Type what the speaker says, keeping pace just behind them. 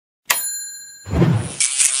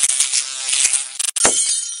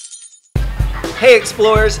Hey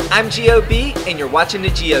explorers, I'm GOB and you're watching the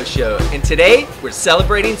Geo Show, and today we're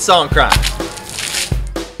celebrating Songkran.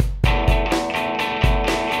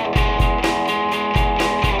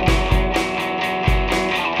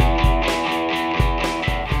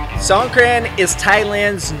 Songkran is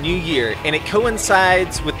Thailand's New Year, and it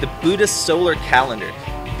coincides with the Buddhist solar calendar.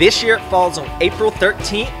 This year it falls on April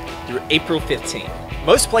 13th through April 15th.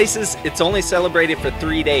 Most places it's only celebrated for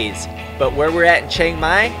 3 days, but where we're at in Chiang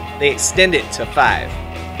Mai, they extend it to 5.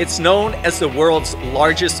 It's known as the world's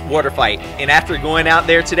largest water fight, and after going out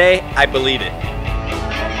there today, I believe it.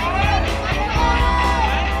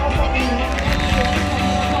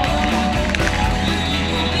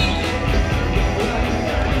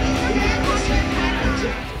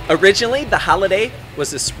 Originally, the holiday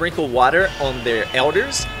was to sprinkle water on their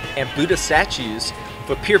elders and Buddha statues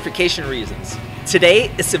for purification reasons.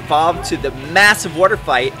 Today, it's evolved to the massive water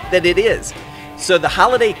fight that it is. So the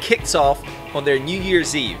holiday kicks off on their New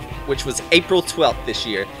Year's Eve, which was April 12th this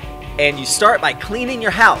year. And you start by cleaning your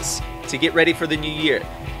house to get ready for the new year.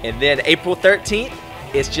 And then April 13th,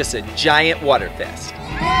 it's just a giant water fest.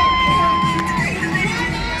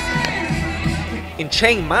 In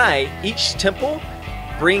Chiang Mai, each temple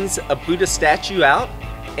brings a Buddha statue out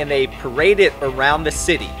and they parade it around the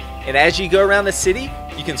city. And as you go around the city,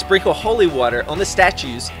 you can sprinkle holy water on the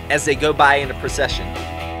statues as they go by in a procession.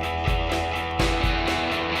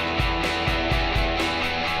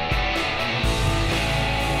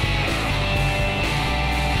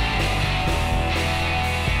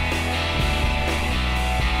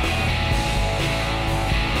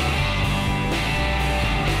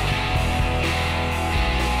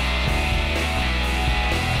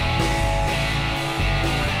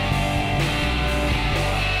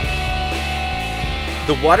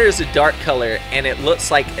 The water is a dark color and it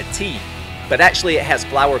looks like a tea, but actually it has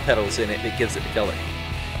flower petals in it that gives it the color.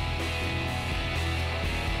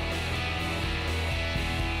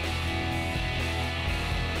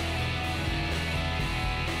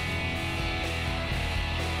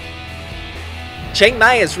 Chiang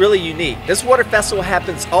Mai is really unique. This water festival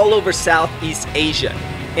happens all over Southeast Asia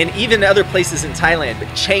and even other places in Thailand,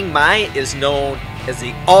 but Chiang Mai is known as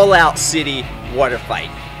the all-out city water fight.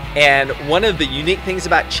 And one of the unique things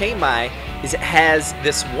about Chiang Mai is it has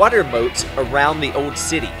this water moat around the old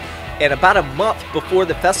city. And about a month before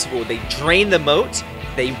the festival, they drain the moat,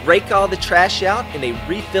 they rake all the trash out, and they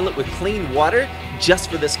refill it with clean water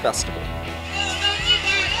just for this festival.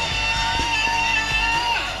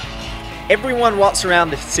 Everyone walks around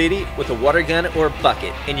the city with a water gun or a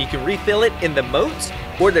bucket, and you can refill it in the moat,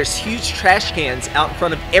 or there's huge trash cans out in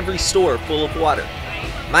front of every store full of water.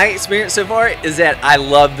 My experience so far is that I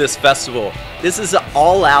love this festival. This is an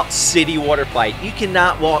all-out city water fight. You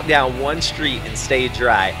cannot walk down one street and stay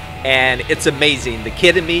dry, and it's amazing. The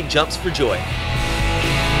kid in me jumps for joy.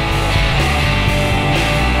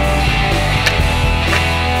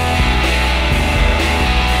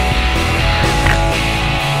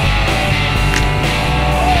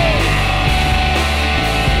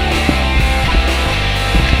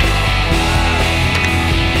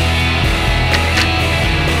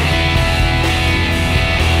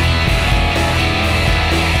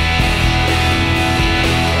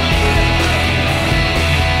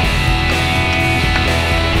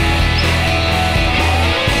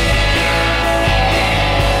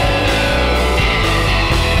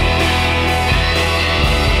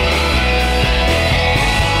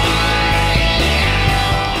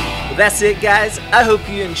 That's it, guys. I hope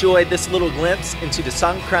you enjoyed this little glimpse into the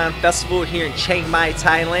Songkran Festival here in Chiang Mai,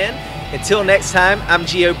 Thailand. Until next time, I'm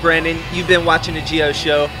Geo Brennan. You've been watching the Geo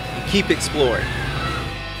Show, and keep exploring.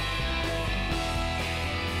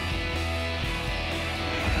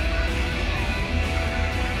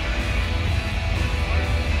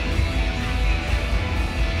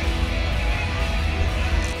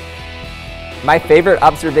 My favorite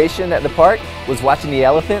observation at the park was watching the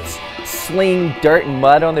elephants sling dirt and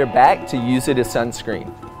mud on their back to use it as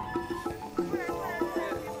sunscreen.